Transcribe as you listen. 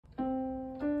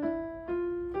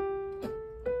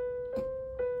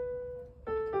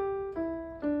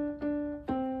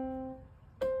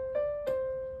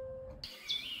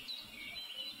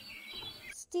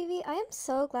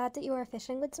so glad that you are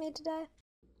fishing with me today.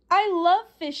 I love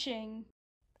fishing.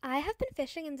 I have been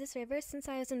fishing in this river since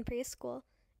I was in preschool.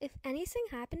 If anything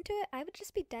happened to it, I would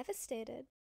just be devastated.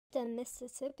 The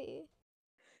Mississippi.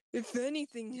 If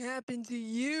anything happened to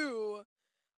you,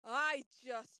 I'd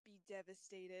just be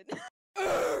devastated.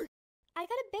 I got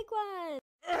a big one!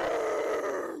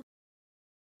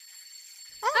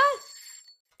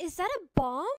 Is that a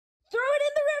bomb? Throw it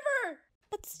in the river!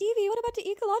 But Stevie, what about the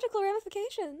ecological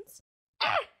ramifications?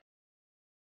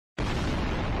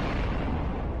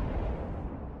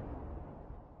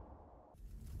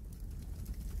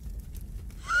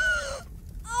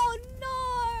 Oh no!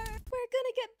 We're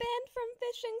gonna get banned from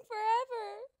fishing forever!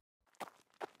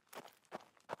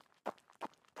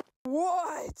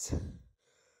 What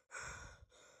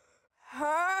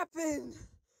happened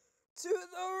to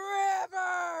the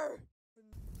river?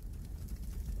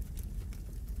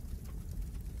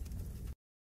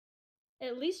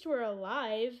 At least we're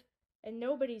alive, and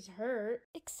nobody's hurt.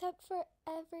 Except for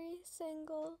every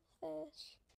single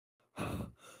fish.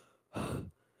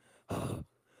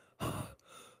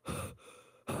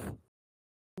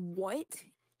 What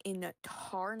in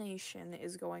tarnation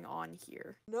is going on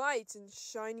here? Knights in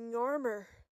shining armor.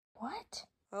 What?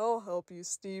 I'll help you,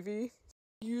 Stevie.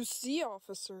 You see,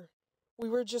 officer, we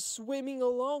were just swimming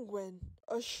along when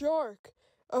a shark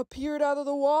appeared out of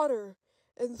the water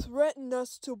and threatened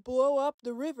us to blow up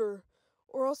the river,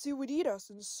 or else he would eat us,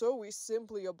 and so we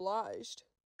simply obliged.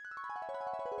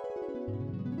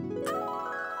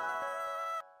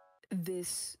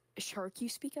 This shark you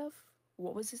speak of?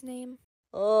 What was his name?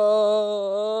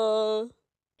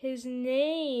 His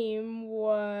name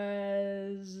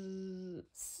was...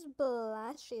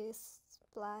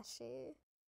 Splashy.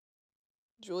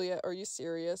 Juliet, are you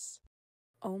serious?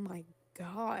 Oh my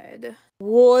god.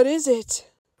 What is it?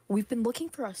 We've been looking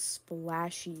for a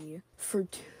Splashy for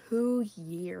 2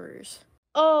 years.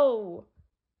 Oh,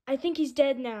 I think he's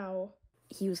dead now.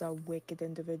 He was a wicked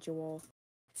individual.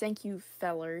 Thank you,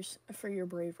 fellers, for your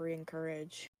bravery and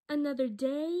courage. Another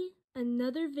day,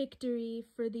 another victory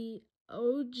for the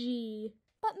OG.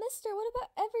 But mister, what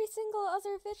about every single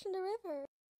other fish in the river?